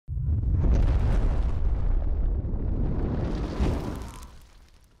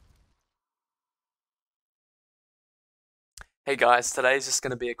Hey guys, today's just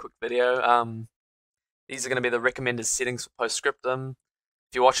going to be a quick video. These are going to be the recommended settings for post-scriptum.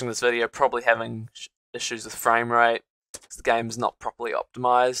 If you're watching this video, probably having issues with frame rate because the game's not properly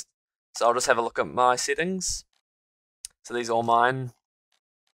optimized. So I'll just have a look at my settings. So these are all mine.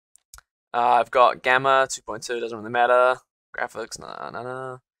 I've got gamma 2.2, doesn't really matter. Graphics,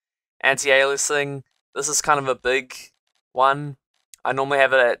 nah. Anti-aliasing, this is kind of a big one. I normally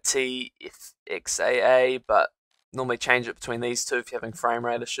have it at TFXAA, but normally change it between these two if you're having frame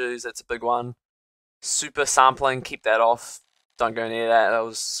rate issues. That's a big one. Super sampling, keep that off. Don't go near that,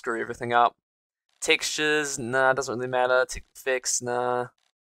 that'll screw everything up. Textures, nah, doesn't really matter. Technical effects, nah.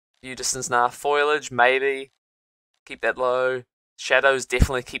 View distance, nah. Foliage, maybe. Keep that low. Shadows,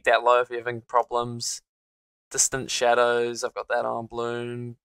 definitely keep that low if you're having problems. Distant shadows, I've got that on.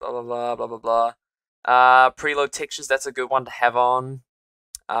 Bloom, blah blah blah blah blah blah. Preload textures, that's a good one to have on.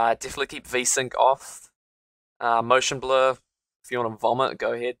 Definitely keep VSync off. Motion blur, if you want to vomit,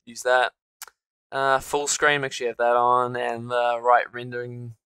 go ahead, use that. Full screen, make sure you have that on, and the right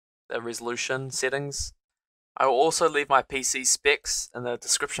rendering, the resolution settings. I will also leave my PC specs in the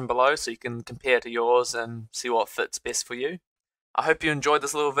description below so you can compare to yours and see what fits best for you. I hope you enjoyed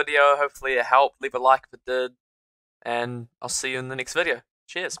this little video, hopefully it helped. Leave a like if it did, and I'll see you in the next video.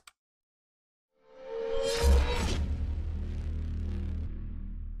 Cheers.